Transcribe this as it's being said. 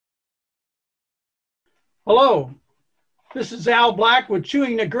Hello, this is Al Black with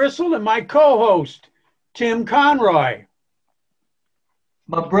Chewing the Gristle and my co-host, Tim Conroy.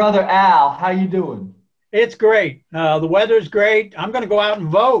 My brother Al, how you doing? It's great. The weather's great. I'm going to go out and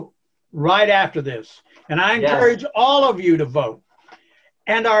vote right after this. And I Yes. encourage all of you to vote.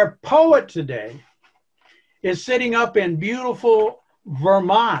 And our poet today is sitting up in beautiful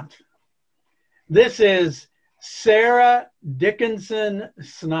Vermont. This is Sarah Dickenson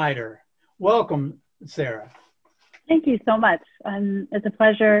Snyder. Welcome, Sarah. Thank you so much. It's a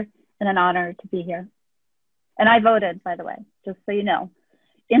pleasure and an honor to be here. And I voted, by the way, just so you know,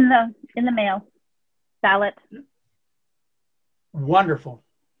 in the mail ballot. Wonderful.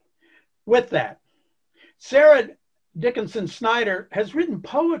 With that, Sarah Dickenson Snyder has written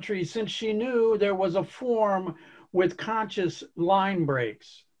poetry since she knew there was a form with conscious line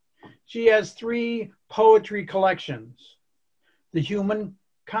breaks. She has 3 poetry collections: The Human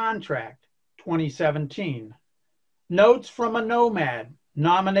Contract, 2017, Notes from a Nomad,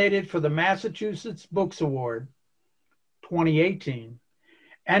 nominated for the Massachusetts Books Award, 2018,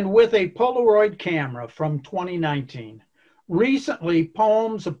 and With a Polaroid Camera from 2019. Recently,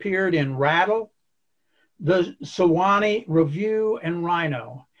 poems appeared in Rattle, the Sewanee Review, and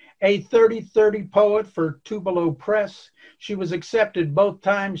Rhino. A 30/30 poet for Tupelo Press, she was accepted both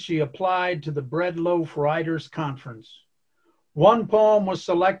times she applied to the Bread Loaf Writers Conference. One poem was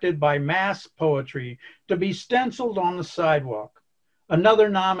selected by Mass Poetry to be stenciled on the sidewalk. Another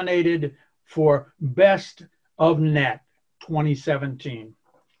nominated for Best of Net, 2017.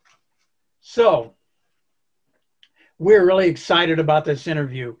 So, we're really excited about this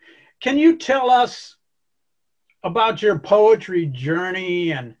interview. Can you tell us about your poetry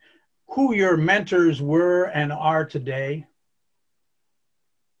journey and who your mentors were and are today?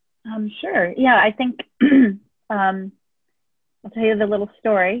 Sure. Yeah, I think I'll tell you the little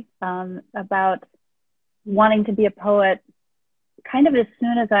story about wanting to be a poet. Kind of as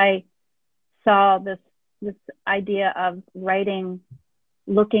soon as I saw this idea of writing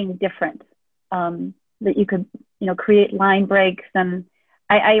looking different, that you could create line breaks, and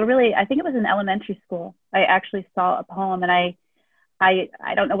I think it was in elementary school. I actually saw a poem, and I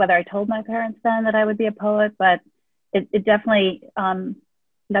don't know whether I told my parents then that I would be a poet, but it definitely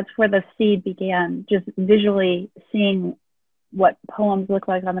that's where the seed began, just visually seeing what poems look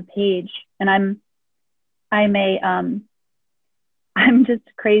like on the page. And I'm just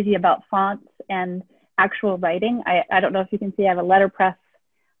crazy about fonts and actual writing. I don't know if you can see, I have a letterpress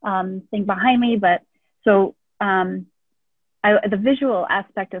thing behind me, but so the visual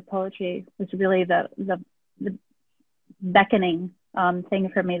aspect of poetry was really the beckoning thing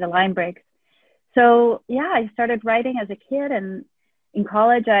for me, the line breaks. So yeah, I started writing as a kid, and in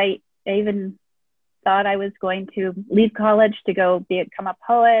college, I even thought I was going to leave college to go become a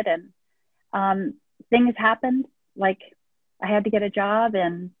poet, and things happened. Like I had to get a job,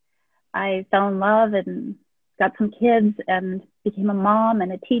 and I fell in love and got some kids and became a mom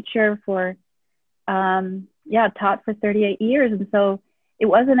and a teacher for taught for 38 years. And so it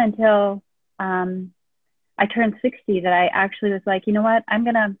wasn't until I turned 60 that I actually was like, you know what, I'm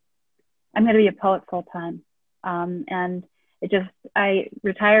gonna be a poet full time. And I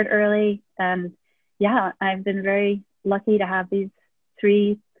retired early, and yeah, I've been very lucky to have these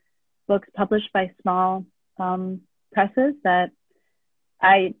 3 books published by small presses that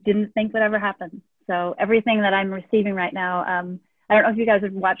I didn't think would ever happen. So everything that I'm receiving right now, I don't know if you guys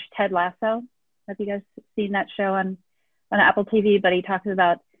have watched Ted Lasso. Have you guys seen that show on Apple TV? But he talks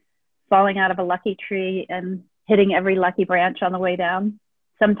about falling out of a lucky tree and hitting every lucky branch on the way down.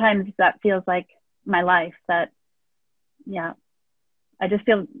 Sometimes that feels like my life. Yeah, I just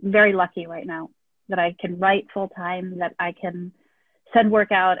feel very lucky right now that I can write full time, that I can send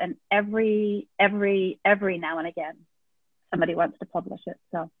work out, and every now and again, somebody wants to publish it.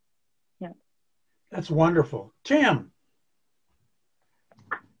 So, yeah. That's wonderful. Tim.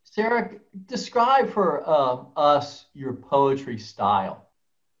 Sarah, describe for us your poetry style.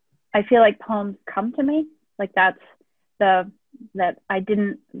 I feel like poems come to me. Like that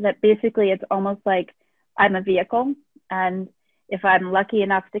basically it's almost like I'm a vehicle. And if I'm lucky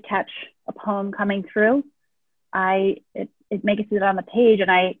enough to catch a poem coming through, it makes it on the page.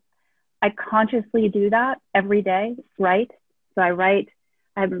 And I consciously do that every day, write. So I write,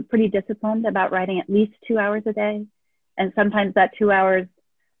 I'm pretty disciplined about writing at least 2 hours a day. And sometimes that 2 hours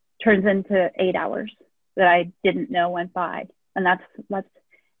turns into 8 hours that I didn't know went by. And that's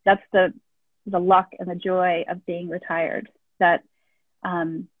the luck and the joy of being retired, that,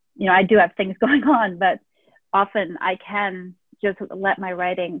 I do have things going on, but often I can just let my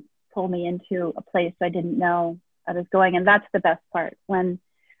writing pull me into a place I didn't know I was going. And that's the best part. When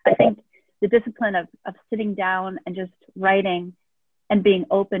I think the discipline of sitting down and just writing and being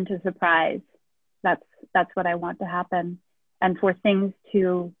open to surprise. That's what I want to happen. And for things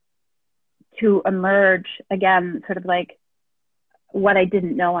to emerge again, sort of like what I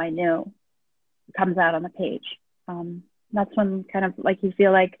didn't know I knew comes out on the page. That's when kind of like you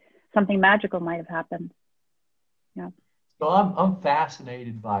feel like something magical might have happened. Yeah. So I'm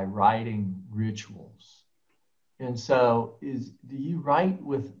fascinated by writing rituals. And so do you write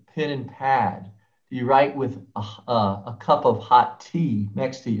with pen and pad? Do you write with a cup of hot tea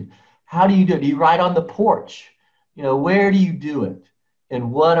next to you? How do you do it? Do you write on the porch? Where do you do it?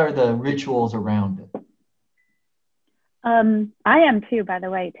 And what are the rituals around it? I am too, by the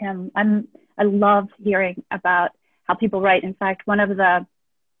way, Tim. I love hearing about how people write. In fact, my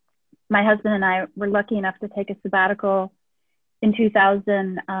husband and I were lucky enough to take a sabbatical in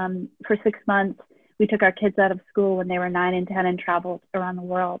 2000 for 6 months. We took our kids out of school when they were 9 and 10 and traveled around the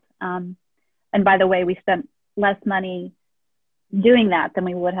world. And by the way, we spent less money doing that than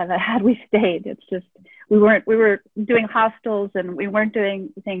we would have had we stayed. It's just, we were doing hostels and we weren't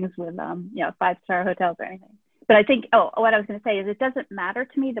doing things with, 5-star hotels or anything. But I think, what I was going to say is it doesn't matter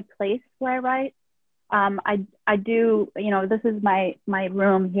to me the place where I write. I do, this is my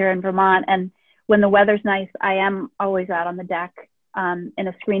room here in Vermont. And when the weather's nice, I am always out on the deck in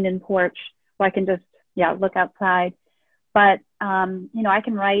a screened-in porch where I can just, look outside. But, I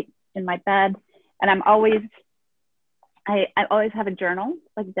can write in my bed, and I always have a journal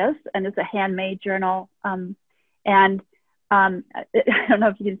like this, and it's a handmade journal. And I don't know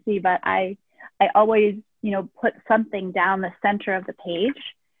if you can see, but I always, put something down the center of the page,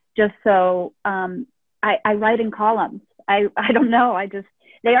 just so I write in columns. I don't know.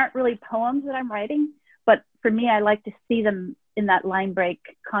 They aren't really poems that I'm writing, but for me, I like to see them in that line break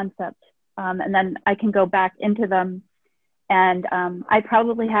concept. And then I can go back into them. And I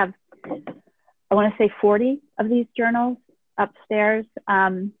probably have, I want to say 40 of these journals upstairs.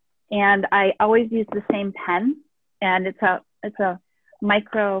 And I always use the same pen, and it's a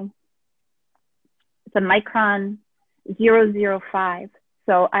Micron 005.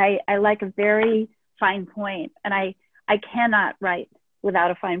 So I like a very fine point, and I cannot write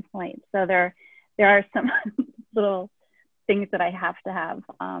without a fine point. So there are some little things that I have to have.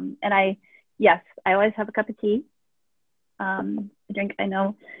 And I always have a cup of tea. I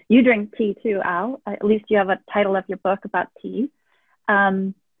know you drink tea too, Al. At least you have a title of your book about tea.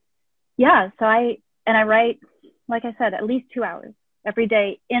 So I write, like I said, at least 2 hours every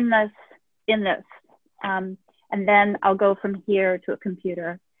day in this. And then I'll go from here to a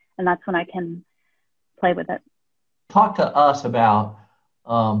computer, and that's when I can play with it. Talk to us about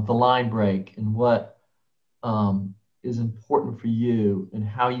the line break and what is important for you and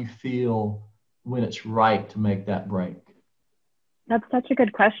how you feel when it's right to make that break. That's such a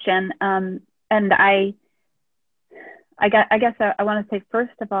good question. And I guess I want to say,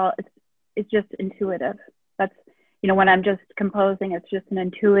 first of all, it's just intuitive. That's, when I'm just composing, it's just an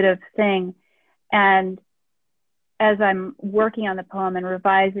intuitive thing. And as I'm working on the poem and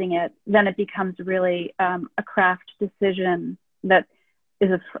revising it, then it becomes really a craft decision that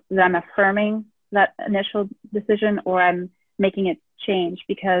I'm affirming that initial decision, or I'm making it change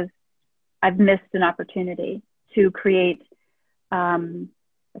because I've missed an opportunity to create a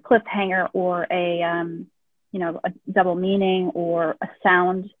cliffhanger or a double meaning or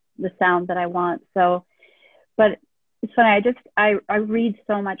the sound that I want. So, but it's funny, I read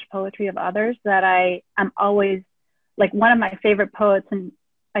so much poetry of others that I'm always, like, one of my favorite poets, and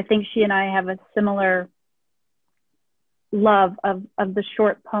I think she and I have a similar love of the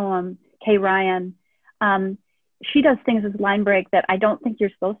short poem, Kay Ryan. She does things with line break that I don't think you're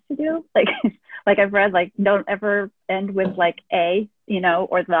supposed to do. Like I've read, like, don't ever end with like a,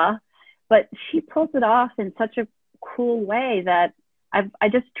 or the, but she pulls it off in such a cool way that I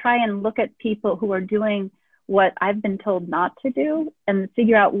just try and look at people who are doing what I've been told not to do and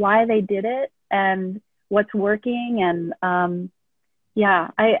figure out why they did it and what's working. And I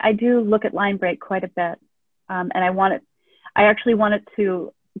do look at line break quite a bit. And I actually want it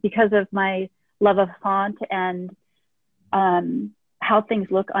to, because of my love of font and how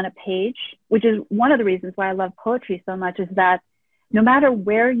things look on a page, which is one of the reasons why I love poetry so much, is that no matter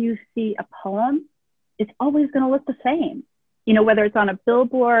where you see a poem, it's always going to look the same. Whether it's on a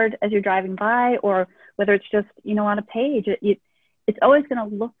billboard as you're driving by, or whether it's just, on a page, it's always going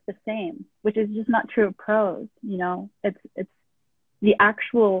to look the same, which is just not true of prose. It's the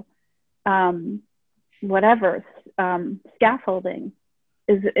actual, scaffolding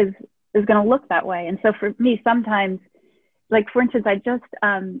is going to look that way. And so for me, sometimes, like, for instance, I just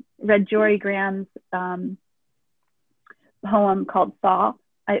read Jory Graham's poem called Thaw,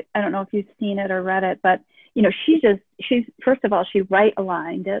 I don't know if you've seen it or read it, but you know, she's first of all, she right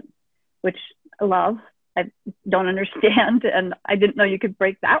aligned it, which I love. I don't understand, and I didn't know you could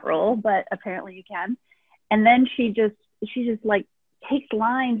break that rule, but apparently you can. And then she just like takes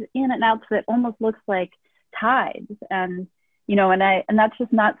lines in and out that almost looks like tides, and you know, and that's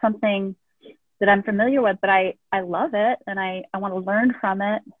just not something that I'm familiar with, but I love it, and I want to learn from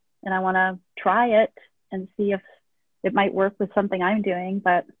it, and I want to try it and see if it might work with something I'm doing.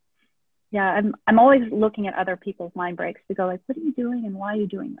 But yeah, I'm always looking at other people's line breaks to go like, what are you doing and why are you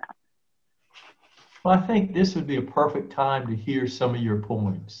doing that? Well, I think this would be a perfect time to hear some of your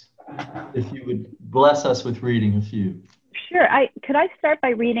poems. If you would bless us with reading a few. Sure. Could I start by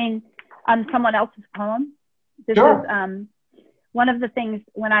reading someone else's poem? This Sure. is one of the things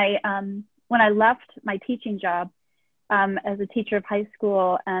when I left my teaching job as a teacher of high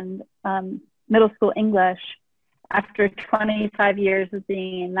school and middle school English, after 25 years of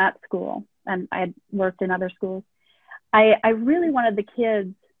being in that school, and I had worked in other schools, I really wanted the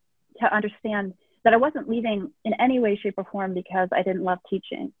kids to understand that I wasn't leaving in any way, shape, or form because I didn't love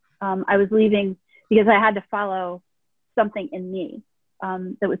teaching. I was leaving because I had to follow something in me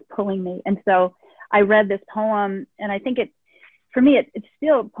that was pulling me. And so I read this poem, and I think for me, it's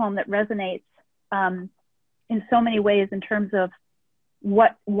still a poem that resonates in so many ways in terms of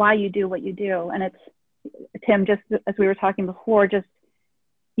why you do what you do. And it's, Tim, just as we were talking before, just,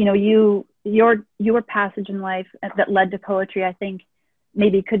 you know, your passage in life that led to poetry, I think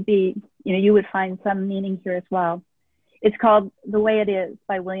maybe could be, you know, you would find some meaning here as well. It's called The Way It Is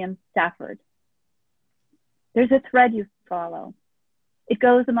by William Stafford. There's a thread you follow. It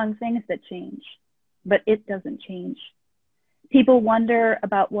goes among things that change, but it doesn't change. People wonder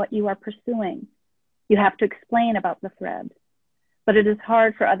about what you are pursuing. You have to explain about the thread, but it is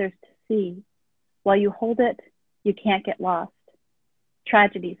hard for others to see. While you hold it, you can't get lost.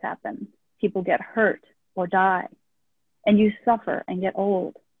 Tragedies happen. People get hurt or die, and you suffer and get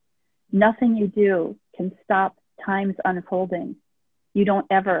old. Nothing you do can stop time's unfolding. You don't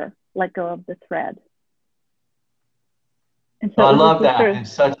ever let go of the thread. And so I love that.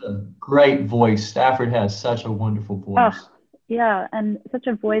 It's such a great voice. Stafford has such a wonderful voice. Oh, yeah, and such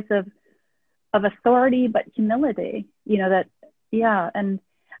a voice of authority, but humility, you know, that, yeah. And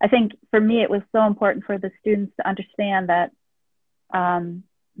I think for me, it was so important for the students to understand that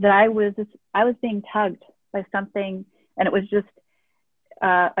that I was being tugged by something, and it was just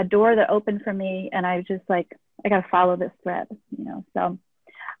a door that opened for me, and I was just like, I got to follow this thread, you know. So,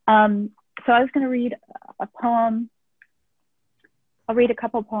 so I was going to read a poem. I'll read a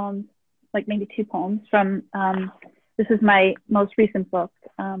couple poems, like maybe two poems from. This is my most recent book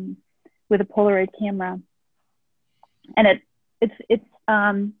with a Polaroid camera, and it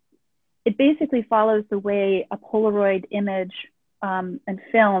basically follows the way a Polaroid image and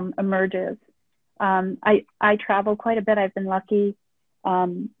film emerges. I travel quite a bit. I've been lucky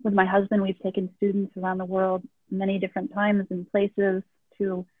with my husband. We've taken students around the world many different times and places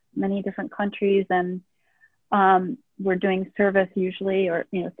to many different countries, and we're doing service usually, or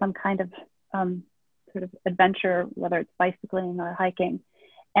you know, some kind of sort of adventure, whether it's bicycling or hiking.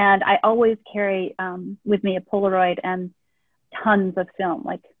 And I always carry with me a Polaroid and tons of film,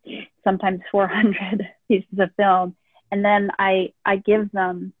 like sometimes 400 pieces of film. And then I give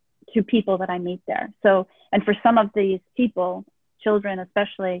them to people that I meet there. So, and for some of these people, children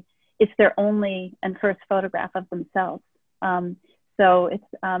especially, it's their only and first photograph of themselves. So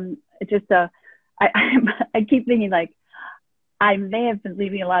it's just I keep thinking like, I may have been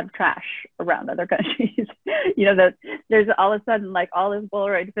leaving a lot of trash around other countries, you know, that there's all of a sudden like all this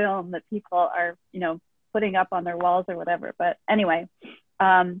Polaroid film that people are, you know, putting up on their walls or whatever. But anyway,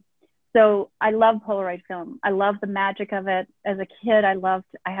 so I love Polaroid film. I love the magic of it. As a kid, I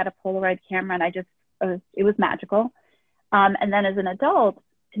had a Polaroid camera, and it was magical. And then as an adult,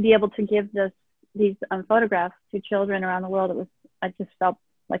 to be able to give these photographs to children around the world, I just felt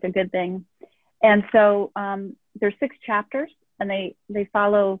like a good thing. And so there's 6 chapters, and they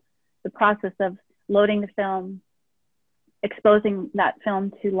follow the process of loading the film, exposing that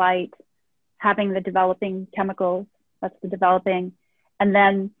film to light, having the developing chemicals, that's the developing. And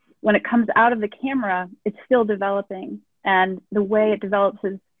then when it comes out of the camera, it's still developing. And the way it develops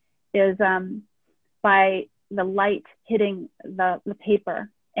is by the light hitting the paper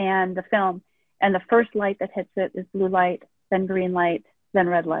and the film. And the first light that hits it is blue light, then green light, then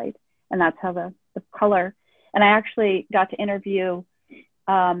red light. And that's how the color. And I actually got to interview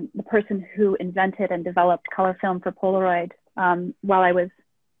the person who invented and developed color film for Polaroid while I was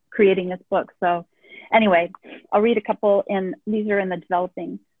creating this book. So anyway, I'll read a couple, and these are in the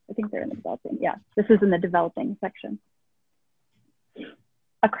developing. I think they're in the developing. Yeah, this is in the developing section.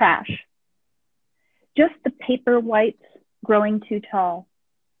 a crash. Just the paper whites growing too tall,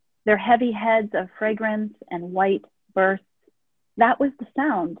 their heavy heads of fragrance and white bursts. That was the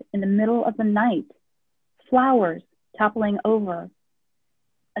sound in the middle of the night. Flowers toppling over.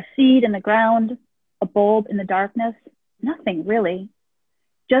 A seed in the ground, a bulb in the darkness. Nothing really.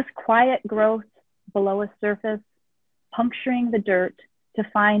 Just quiet growth below a surface, puncturing the dirt to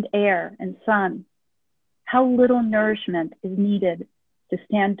find air and sun. How little nourishment is needed to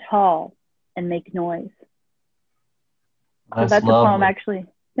stand tall and make noise. That's lovely. A poem, actually.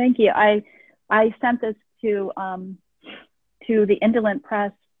 Thank you. I sent this to the Indolent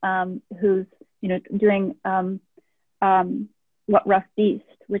Press, who's doing What Rough Beast,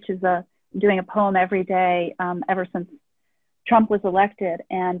 which is doing a poem every day ever since Trump was elected,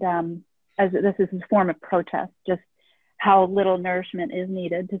 and as this is his form of protest, just how little nourishment is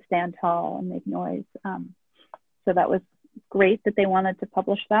needed to stand tall and make noise. So that was great that they wanted to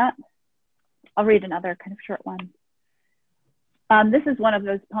publish that. I'll read another kind of short one. This is one of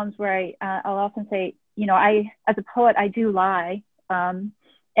those poems where I'll often say, as a poet, I do lie. And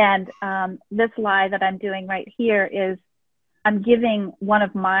this lie that I'm doing right here is I'm giving one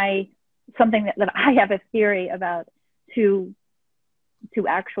of something that I have a theory about to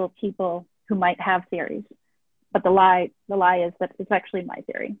actual people who might have theories. But the lie is that it's actually my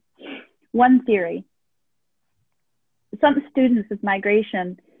theory. One theory: some students of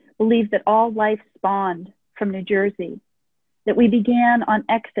migration believe that all life spawned from New Jersey, that we began on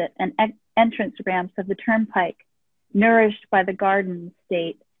exit and entrance ramps of the turnpike, nourished by the garden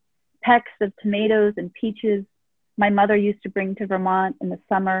state, pecks of tomatoes and peaches my mother used to bring to Vermont in the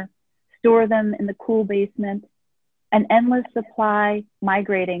summer, store them in the cool basement, an endless supply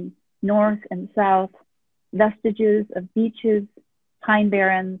migrating north and south, vestiges of beaches, pine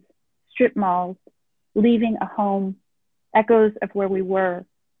barrens, strip malls, leaving a home, echoes of where we were,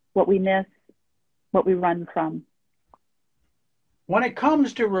 what we miss, what we run from. When it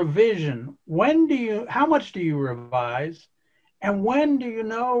comes to revision, how much do you revise, and when do you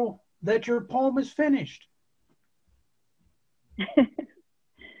know that your poem is finished?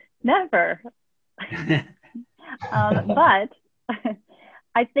 Never. But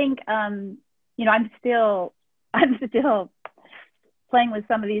I think I'm still playing with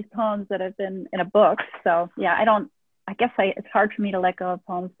some of these poems that have been in a book. So yeah, it's hard for me to let go of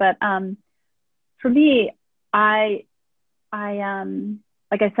poems. But for me, like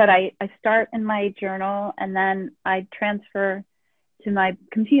I said, I start in my journal, and then I transfer to my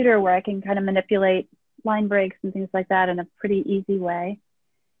computer where I can kind of manipulate line breaks and things like that in a pretty easy way.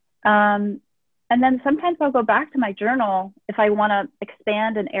 And then sometimes I'll go back to my journal if I want to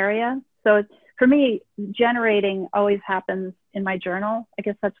expand an area. So for me, generating always happens in my journal. I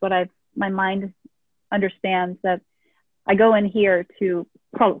guess that's what my mind understands, that I go in here to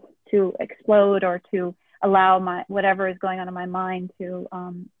explode or to allow whatever is going on in my mind to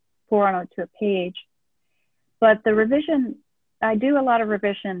pour onto a page. But the revision, I do a lot of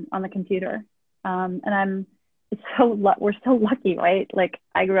revision on the computer, and we're so lucky, right? Like,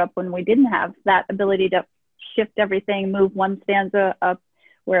 I grew up when we didn't have that ability to shift everything, move one stanza up,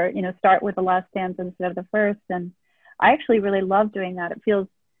 where start with the last stanza instead of the first. And I actually really love doing that.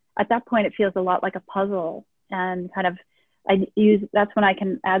 At that point, it feels a lot like a puzzle, and kind of that's when I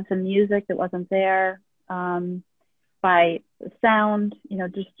can add some music that wasn't there. By sound,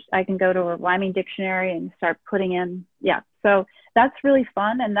 I can go to a rhyming dictionary and start putting in, so that's really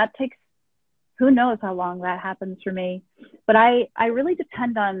fun, and that takes, who knows how long that happens for me. But I really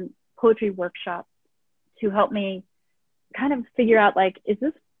depend on poetry workshops to help me kind of figure out, like, is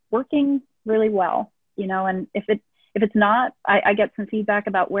this working really well, and if it's not, I get some feedback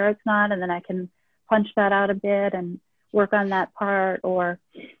about where it's not, and then I can punch that out a bit and work on that part.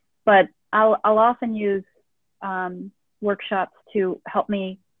 But I'll often use workshops to help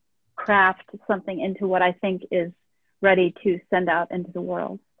me craft something into what I think is ready to send out into the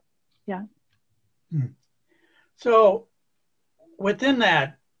world. Yeah. So within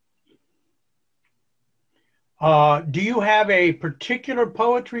that, do you have a particular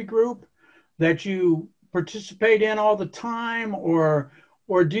poetry group that you participate in all the time, or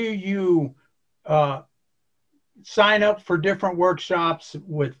do you sign up for different workshops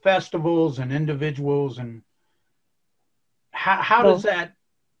with festivals and individuals, and how does that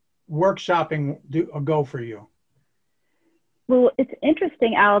workshopping go for you? Well, it's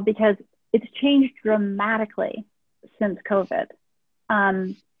interesting, Al, because it's changed dramatically since COVID.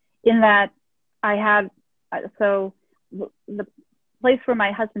 In that I have, so the place where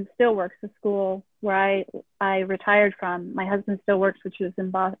my husband still works, the school where I retired from, my husband still works, which is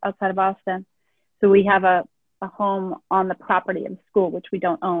outside of Boston. So we have a a home on the property of the school, which we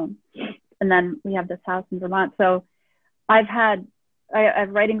don't own. And then we have this house in Vermont. So I have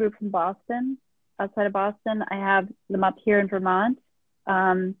writing groups in Boston, outside of Boston. I have them up here in Vermont.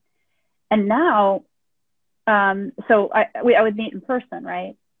 And now, so I would meet in person,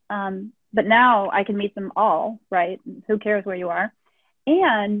 right? But now I can meet them all, right? Who cares where you are?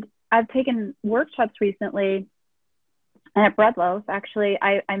 And I've taken workshops recently, and at Breadloaf, actually,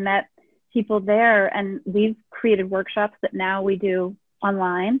 I met people there, and we've created workshops that now we do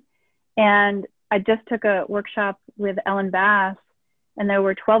online. And I just took a workshop with Ellen Bass, and there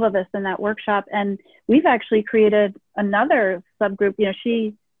were 12 of us in that workshop. And we've actually created another subgroup. You know,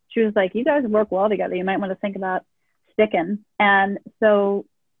 she was like, you guys work well together. You might want to think about sticking. And so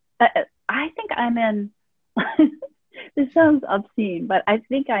I think I'm in, this sounds obscene, but I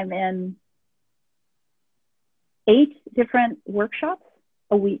think I'm in 8 different workshops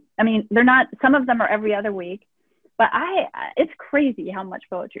a week. I mean, they're not, some of them are every other week, but it's crazy how much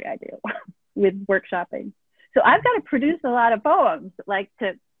poetry I do with workshopping. So I've got to produce a lot of poems,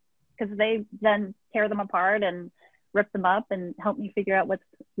 because they then tear them apart and rip them up and help me figure out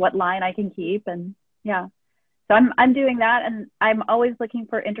what line I can keep. And yeah, so I'm doing that, and I'm always looking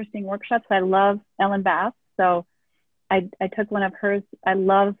for interesting workshops. I love Ellen Bass, so I took one of hers. I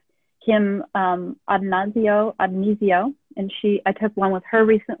love Kim Addonizio, and I took one with her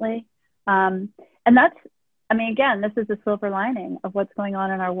recently. And that's, I mean, again, this is the silver lining of what's going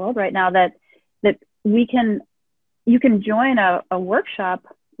on in our world right now, that you can join a workshop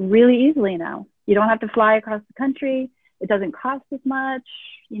really easily now. You don't have to fly across the country. It doesn't cost as much,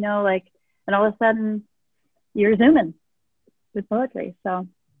 and all of a sudden you're Zooming with poetry. So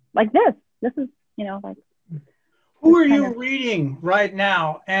like this is, who are you reading right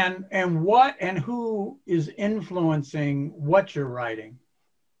now, and what and who is influencing what you're writing?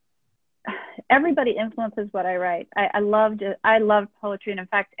 Everybody influences what I write. I love poetry. And in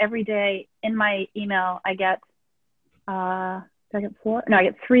fact, every day in my email, I get, I get 4? No, I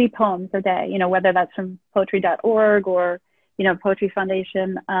get 3 poems a day, whether that's from poetry.org or, Poetry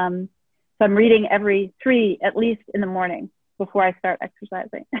Foundation. So I'm reading every 3, at least in the morning before I start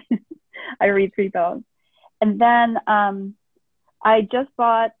exercising. I read 3 poems. And then I just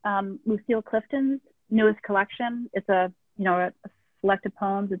bought Lucille Clifton's newest collection. It's a selected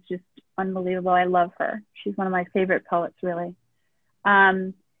poems. It's just unbelievable. I love her. She's one of my favorite poets, really.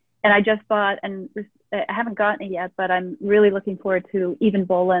 And I just bought, and I haven't gotten it yet, but I'm really looking forward to Eavan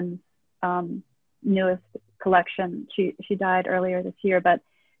Boland's newest collection. She died earlier this year, but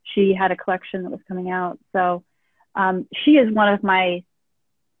she had a collection that was coming out. So she is one of my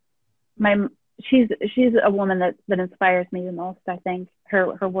she's a woman that inspires me the most. I think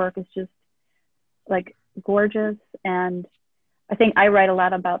her work is just like gorgeous, and I think I write a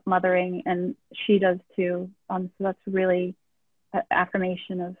lot about mothering, and she does too. So that's really an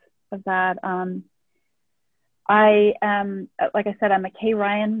affirmation of that. I am, like I said, I'm a Kay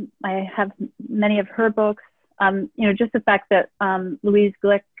Ryan. I have many of her books. Just the fact that Louise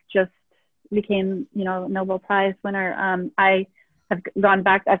Glück just became, Nobel Prize winner. I have gone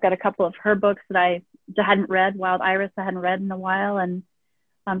back. I've got a couple of her books that I hadn't read. Wild Iris, I hadn't read in a while, and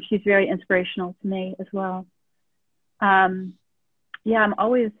she's very inspirational to me as well. Yeah, I'm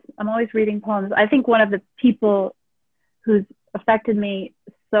always reading poems. I think one of the people who's affected me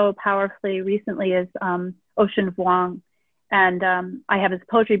so powerfully recently is Ocean Vuong, and I have his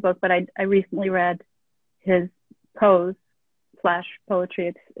poetry book, but I recently read his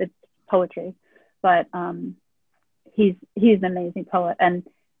prose/poetry. It's poetry, but he's an amazing poet, and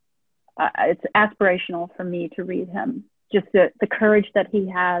it's aspirational for me to read him. Just the courage that he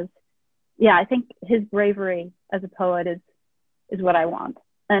has. Yeah, I think his bravery as a poet is what I want,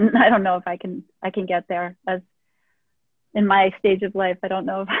 and I don't know if I can get there. As in my stage of life, I don't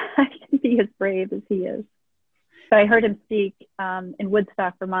know if I can be as brave as he is. But I heard him speak in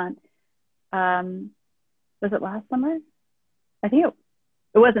Woodstock, Vermont. Was it last summer? I think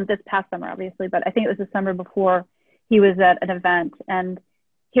it wasn't this past summer, obviously, but I think it was the summer before. He was at an event, and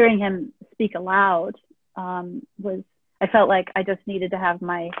hearing him speak aloud I felt like I just needed to have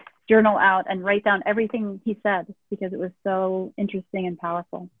my journal out and write down everything he said, because it was so interesting and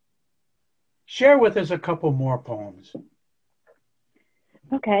powerful. Share with us a couple more poems.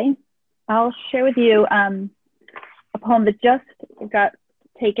 Okay, I'll share with you a poem that just got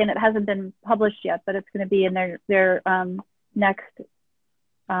taken. It hasn't been published yet, but it's going to be in their next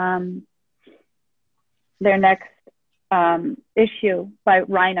issue by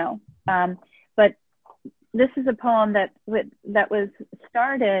Rhino. But this is a poem that was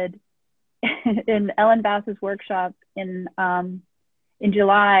started in Ellen Bass's workshop in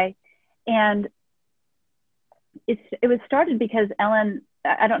July, and it was started because Ellen,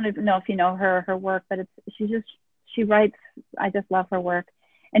 I don't even know if you know her work, but she writes, I just love her work.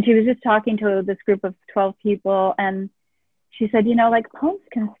 And she was just talking to this group of 12 people, and she said, you know, like poems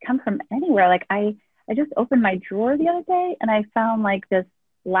can come from anywhere. Like I just opened my drawer the other day and I found like this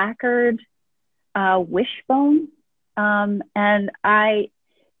lacquered wishbone. And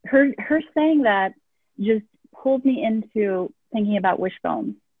her saying that just pulled me into thinking about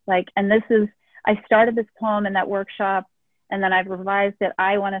wishbones. Like, and I started this poem in that workshop, and then I've revised it,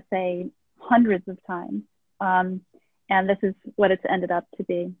 I want to say hundreds of times. And this is what it's ended up to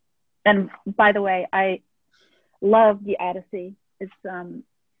be. And by the way, I love The Odyssey. It's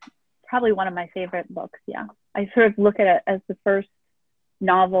probably one of my favorite books. Yeah, I sort of look at it as the first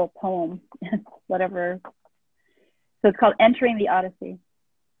novel poem, whatever. So it's called Entering the Odyssey.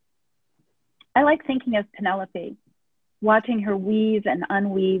 I like thinking of Penelope, watching her weave and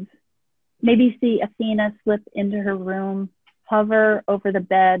unweave, maybe see Athena slip into her room, hover over the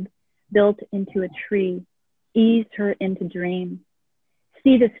bed built into a tree, ease her into dream,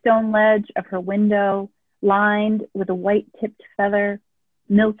 see the stone ledge of her window lined with a white-tipped feather,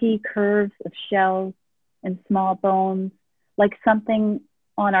 milky curves of shells and small bones, like something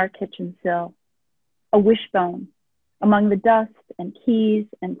on our kitchen sill, a wishbone among the dust and keys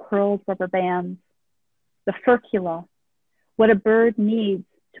and curled rubber bands, the furcula, what a bird needs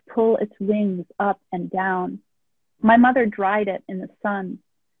to pull its wings up and down. My mother dried it in the sun,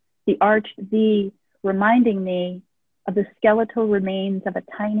 the arched V reminding me of the skeletal remains of a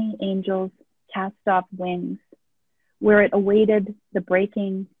tiny angel's cast-off wings, where it awaited the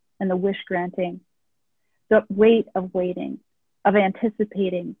breaking and the wish granting, the weight of waiting, of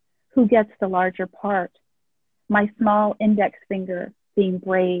anticipating who gets the larger part, my small index finger being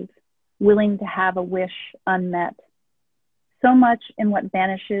brave, willing to have a wish unmet. So much in what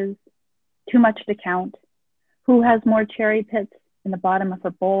vanishes, too much to count. Who has more cherry pits in the bottom of her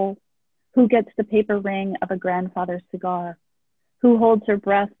bowl? Who gets the paper ring of a grandfather's cigar? Who holds her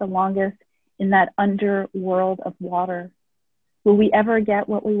breath the longest in that underworld of water? Will we ever get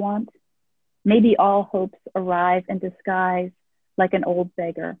what we want? Maybe all hopes arrive in disguise like an old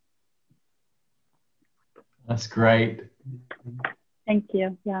beggar. That's great. Thank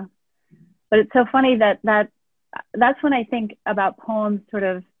you. Yeah. But it's so funny that's when I think about poems sort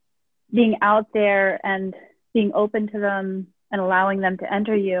of being out there and being open to them and allowing them to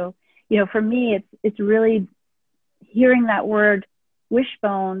enter you. You know, for me, it's really hearing that word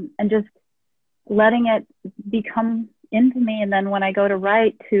wishbone and just letting it become into me. And then when I go to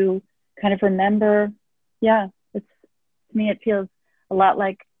write, to kind of remember, to me, it feels a lot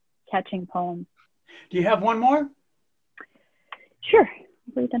like catching poems. Do you have one more? Sure.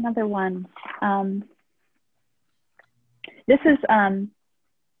 Read another one. This is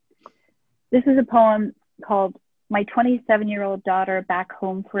a poem called My 27-Year-Old Daughter Back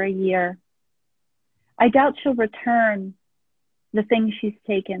Home for a Year. I doubt she'll return the things she's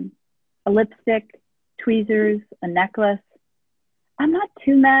taken, a lipstick, tweezers, a necklace. I'm not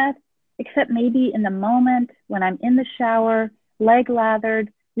too mad, except maybe in the moment when I'm in the shower, leg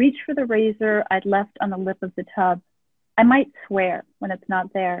lathered, reach for the razor I'd left on the lip of the tub. I might swear when it's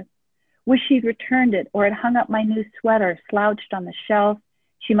not there. Wish she'd returned it or had hung up my new sweater slouched on the shelf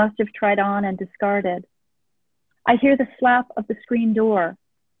she must have tried on and discarded. I hear the slap of the screen door.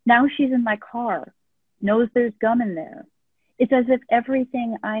 Now she's in my car, knows there's gum in there. It's as if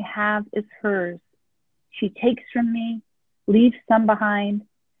everything I have is hers. She takes from me, leaves some behind,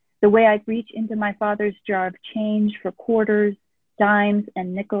 the way I'd reach into my father's jar of change for quarters, dimes,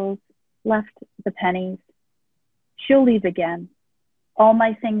 and nickels, left the pennies. She'll leave again, all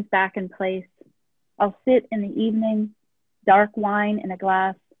my things back in place. I'll sit in the evening, dark wine in a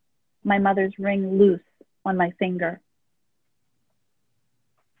glass, my mother's ring loose on my finger.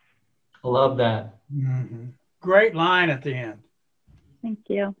 I love that. Mm-hmm. Great line at the end. Thank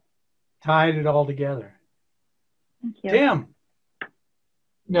you. Tied it all together. Thank you. Tim.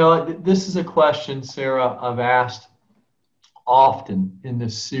 No, this is a question, Sarah, I've asked often in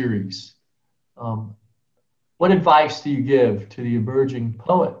this series. What advice do you give to the emerging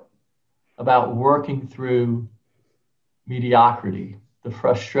poet about working through mediocrity, the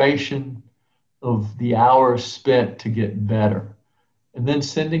frustration of the hours spent to get better, and then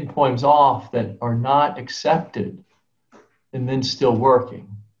sending poems off that are not accepted and then still working?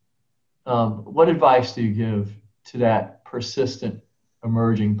 What advice do you give to that persistent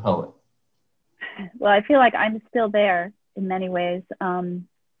emerging poet? Well, I feel like I'm still there in many ways.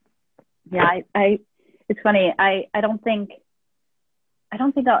 It's funny. I don't think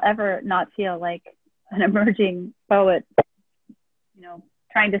I'll ever not feel like an emerging poet,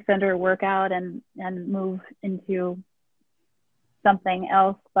 trying to send her a workout and move into something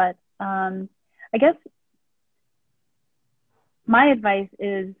else. But I guess my advice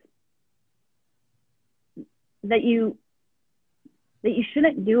is that you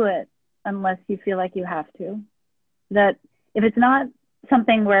shouldn't do it unless you feel like you have to. That if it's not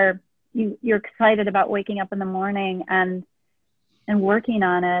something where you're excited about waking up in the morning and working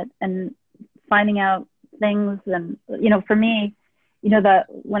on it and finding out things, and for me,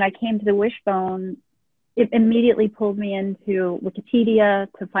 when I came to the wishbone, it immediately pulled me into Wikipedia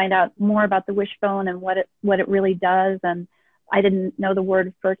to find out more about the wishbone and what it really does. And I didn't know the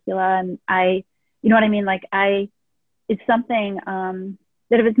word furcula, and you know what I mean? Like it's something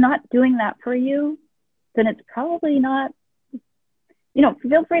that if it's not doing that for you, then it's probably not,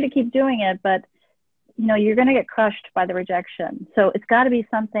 feel free to keep doing it, but you're going to get crushed by the rejection. So it's got to be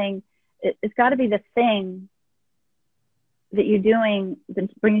something, it's got to be the thing that you're doing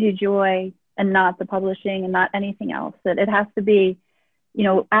that brings you joy, and not the publishing and not anything else. That it has to be,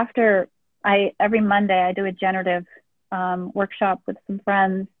 after every Monday I do a generative workshop with some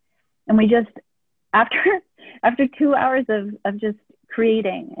friends, and we just, after 2 hours of just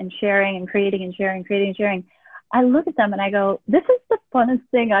creating and sharing and creating and sharing, creating and sharing, I look at them and I go, this is the funnest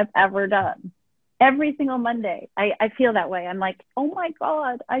thing I've ever done. Every single Monday, I feel that way. I'm like, oh my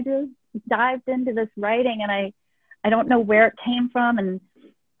God, I just dived into this writing, and I don't know where it came from. And,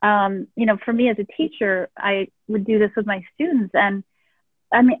 for me as a teacher, I would do this with my students. And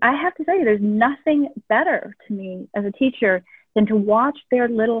I mean, I have to tell you, there's nothing better to me as a teacher than to watch their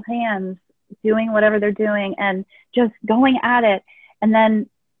little hands doing whatever they're doing and just going at it. And then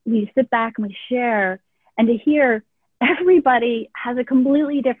we sit back and we share, and to hear everybody has a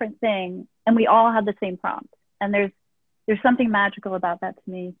completely different thing, and we all have the same prompt. And there's something magical about that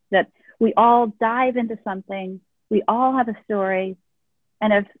to me, that we all dive into something, we all have a story.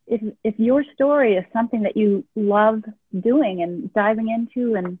 And if your story is something that you love doing and diving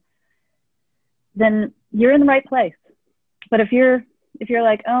into, and then you're in the right place. But if you're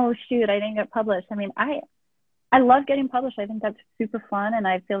like, oh shoot, I didn't get published. I mean, I love getting published. I think that's super fun, and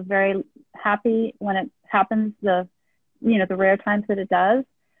I feel very happy when it happens, the rare times that it does.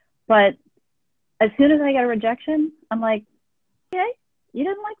 But as soon as I get a rejection, I'm like, okay, you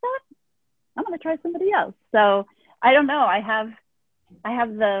didn't like that? I'm going to try somebody else. So I don't know. I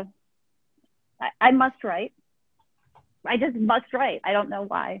must write. I just must write. I don't know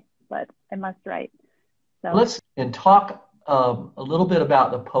why, but I must write. So let's talk a little bit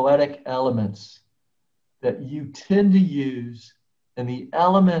about the poetic elements that you tend to use and the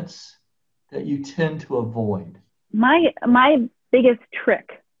elements that you tend to avoid. My biggest trick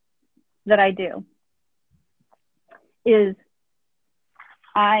that I do is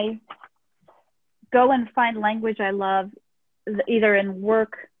I go and find language I love, either in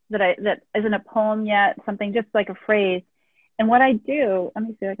work that isn't a poem yet, something just like a phrase. And what I do, let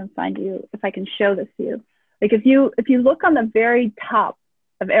me see if I can find you, if I can show this to you. Like if you look on the very top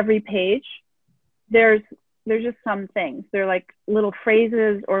of every page, there's just some things. They're like little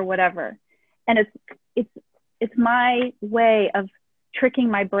phrases or whatever. And it's my way of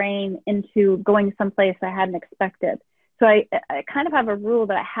tricking my brain into going someplace I hadn't expected. So I kind of have a rule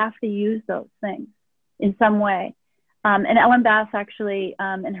that I have to use those things in some way. And Ellen Bass actually,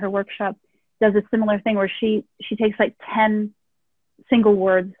 in her workshop, does a similar thing where she takes like 10 single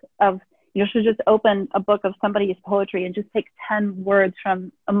words of, she'll just open a book of somebody's poetry and just take 10 words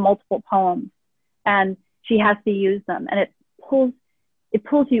from a multiple poems, and she has to use them. And it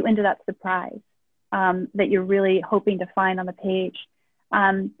pulls you into that surprise that you're really hoping to find on the page.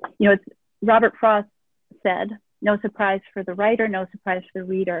 It's Robert Frost said, no surprise for the writer, no surprise for the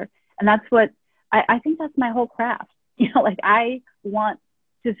reader. And that's what, I think that's my whole craft. Like I want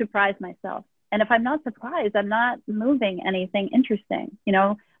to surprise myself. And if I'm not surprised, I'm not moving anything interesting.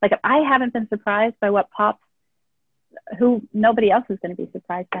 Like if I haven't been surprised by what pops, nobody else is going to be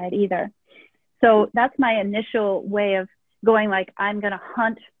surprised by it either. So that's my initial way of going, like, I'm going to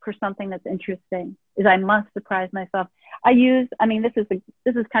hunt for something that's interesting, is I must surprise myself. This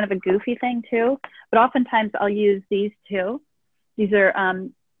is kind of a goofy thing too, but oftentimes I'll use these two. These are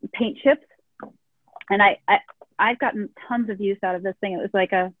paint chips. And I've gotten tons of use out of this thing. It was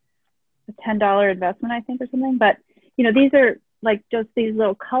like a $10 investment, I think, or something. But, these are like just these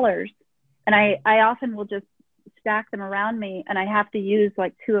little colors. And I often will just stack them around me, and I have to use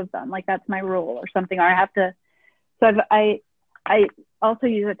like 2 of them. Like that's my rule or something. Or I have to, so I also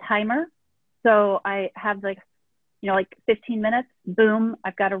use a timer. So I have like 15 minutes, boom,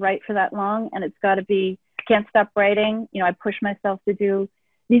 I've got to write for that long, and it's got to be, I can't stop writing. I push myself to do.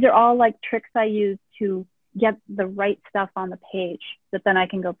 These are all like tricks I use to get the right stuff on the page that then I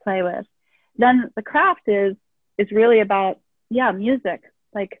can go play with. Then the craft is really about, music,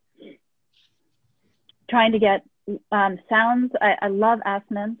 like trying to get sounds. I love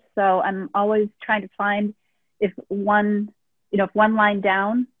assonance, so I'm always trying to find if one line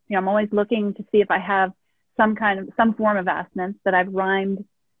down, I'm always looking to see if I have some form of assonance that I've rhymed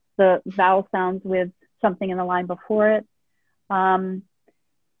the vowel sounds with something in the line before it.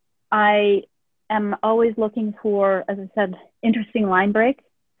 I am always looking for, as I said, interesting line break.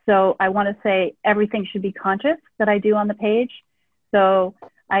 So I want to say everything should be conscious that I do on the page. So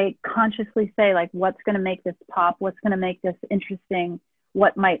I consciously say, like, what's going to make this pop? What's going to make this interesting?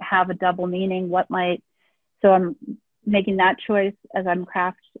 What might have a double meaning? So I'm making that choice as I'm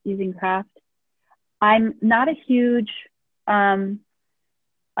using craft. I'm not a huge form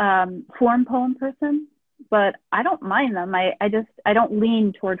poem person, but I don't mind them. I don't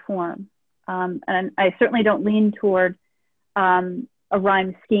lean toward form. And I certainly don't lean toward a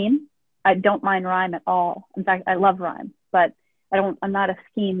rhyme scheme. I don't mind rhyme at all. In fact, I love rhyme, but I'm not a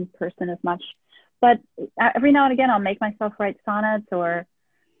scheme person as much. But every now and again, I'll make myself write sonnets or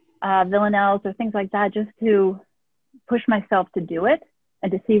villanelles or things like that, just to push myself to do it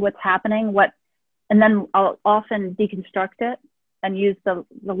and to see what's happening. And then I'll often deconstruct it and use the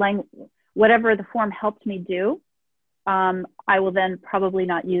language, whatever the form helped me do. I will then probably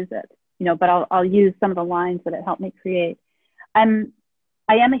not use it, but I'll use some of the lines that it helped me create.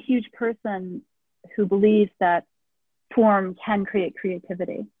 I am a huge person who believes that form can create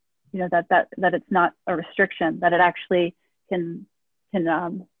creativity, that it's not a restriction, that it actually can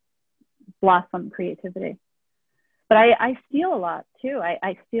blossom creativity. But I steal a lot too.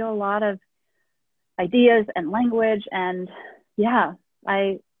 I steal a lot of ideas and language, and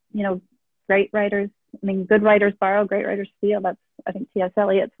great writers, good writers borrow, great writers steal. That's, I think, T.S.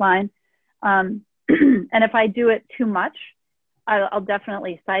 Eliot's line. And if I do it too much, I'll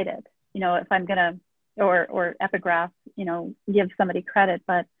definitely cite it, if I'm gonna, or epigraph, give somebody credit.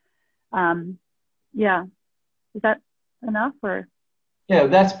 But is that enough, or? Yeah,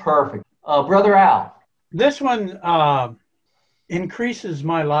 that's perfect. Brother Al. This one increases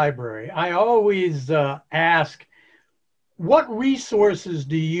my library. I always ask, what resources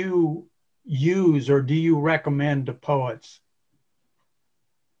do you use or do you recommend to poets?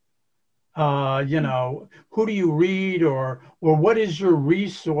 Who do you read, or what is your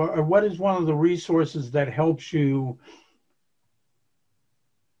resource, or what is one of the resources that helps you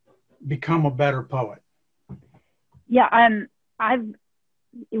become a better poet? Yeah,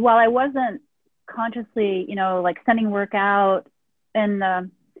 while I wasn't consciously, like sending work out,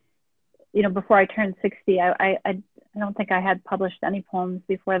 and before I turned 60, I don't think I had published any poems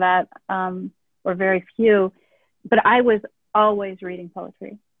before that, or very few, but I was always reading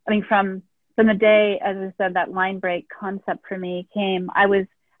poetry. I mean, from the day, as I said, that line break concept for me came, I wanted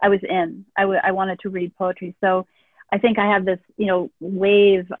to read poetry. So I think I have this,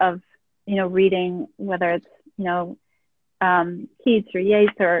 wave of, reading, whether it's, Keats or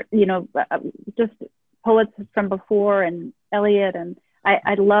Yeats or, just poets from before, and Eliot. And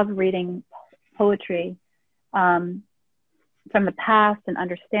I love reading poetry from the past and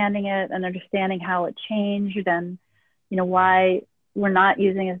understanding it and understanding how it changed, and, why we're not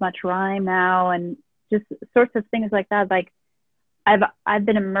using as much rhyme now, and just sorts of things like that. Like I've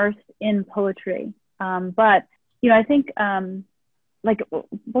been immersed in poetry. But, I think like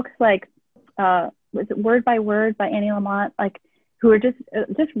books like, was it Word by Word by Annie Lamott, like, who are just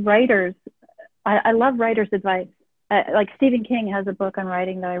writers. I love writers' advice. Like Stephen King has a book on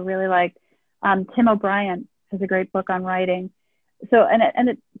writing that I really like. Tim O'Brien has a great book on writing. So,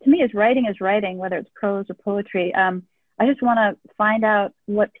 and to me, writing is writing, whether it's prose or poetry. I just want to find out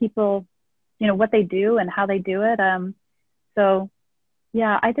what people, what they do and how they do it. So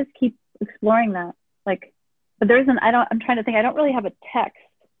yeah, I just keep exploring that. Like, but there isn't, I'm trying to think, I don't really have a text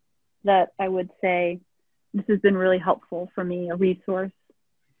that I would say, this has been really helpful for me, a resource.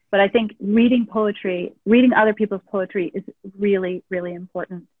 But I think reading poetry, reading other people's poetry is really, really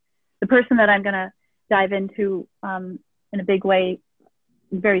important. The person that I'm going to dive into in a big way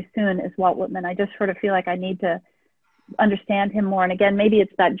very soon is Walt Whitman. I just sort of feel like I need to understand him more. And again, maybe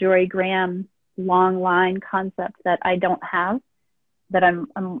it's that Jory Graham long line concept that I don't have, that I'm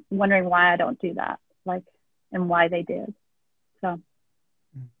wondering why I don't do that, like, and why they did. So.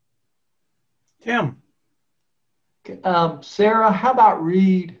 Tim. Sarah, how about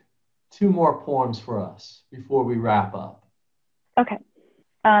read 2 more poems for us before we wrap up? Okay.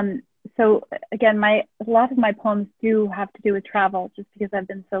 So again, a lot of my poems do have to do with travel, just because I've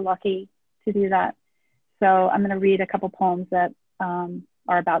been so lucky to do that. So I'm going to read a couple poems that are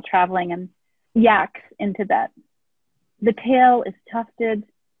about traveling. And yaks in Tibet. The tail is tufted.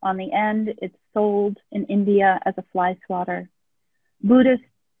 On the end, it's sold in India as a fly swatter. Buddhists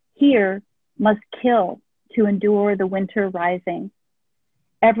here must kill to endure the winter rising.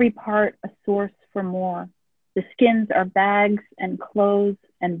 Every part a source for more. The skins are bags and clothes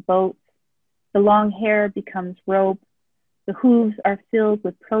and boats. The long hair becomes rope. The hooves are filled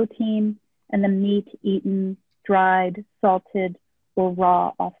with protein and the meat eaten, dried, salted, or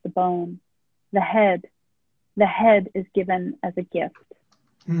raw off the bone. The head is given as a gift.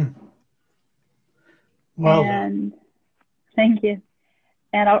 Mm. Well and thank you.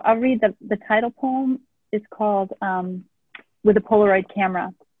 And I'll read the title poem. It's called With a Polaroid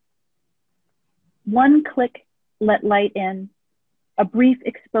Camera. One click let light in, a brief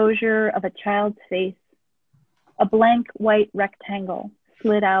exposure of a child's face, a blank white rectangle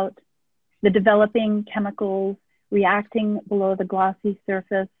slid out, the developing chemicals reacting below the glossy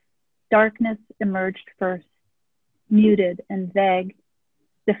surface. Darkness emerged first, muted and vague,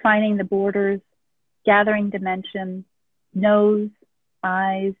 defining the borders, gathering dimension, nose,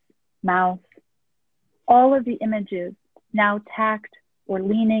 eyes, mouth. All of the images now tacked or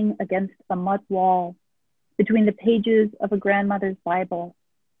leaning against a mud wall between the pages of a grandmother's Bible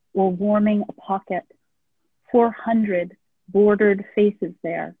or warming a pocket. 400 bordered faces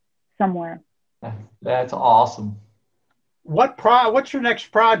there somewhere. That's awesome. What's your next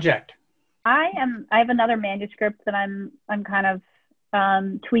project? I have another manuscript that I'm kind of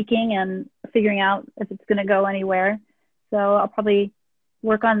tweaking and figuring out if it's going to go anywhere. So I'll probably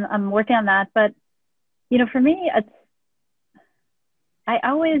I'm working on that. But, for me,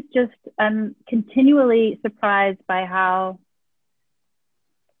 I'm continually surprised by how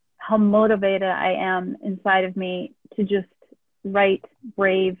motivated I am inside of me to just write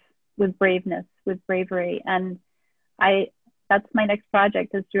with bravery. And that's my next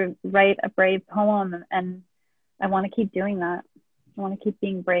project, is to write a brave poem. And I want to keep doing that. I want to keep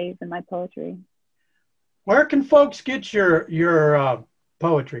being brave in my poetry. Where can folks get your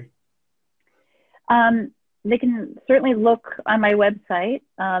poetry? They can certainly look on my website.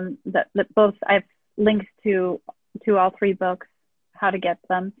 That both I've links to all three books, how to get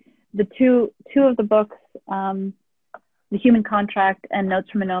them. The two of the books, The Human Contract and Notes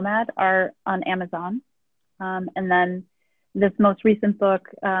from a Nomad, are on Amazon. And then this most recent book,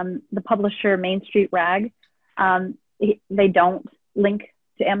 the publisher Main Street Rag, they don't link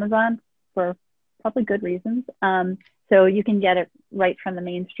to Amazon for probably good reasons. So you can get it right from the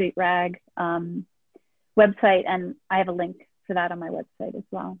Main Street Rag website, and I have a link for that on my website as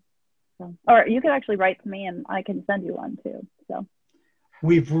well. So, or you could actually write to me and I can send you one too. So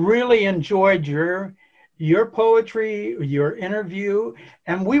we've really enjoyed your poetry, your interview,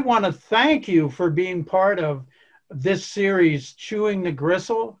 and we want to thank you for being part of this series, Chewing the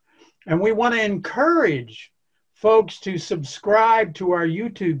Gristle. And we want to encourage folks to subscribe to our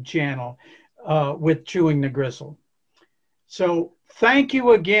YouTube channel with Chewing the Gristle. So thank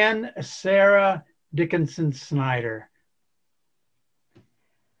you again, Sarah Dickenson Snyder.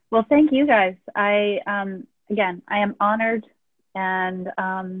 Well, thank you guys. I am honored, and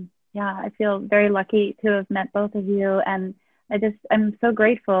I feel very lucky to have met both of you. And I'm so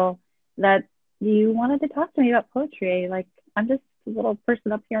grateful that you wanted to talk to me about poetry. Like, I'm just a little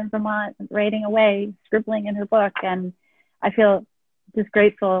person up here in Vermont writing away, scribbling in her book. And I feel just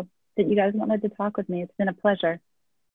grateful that you guys wanted to talk with me. It's been a pleasure.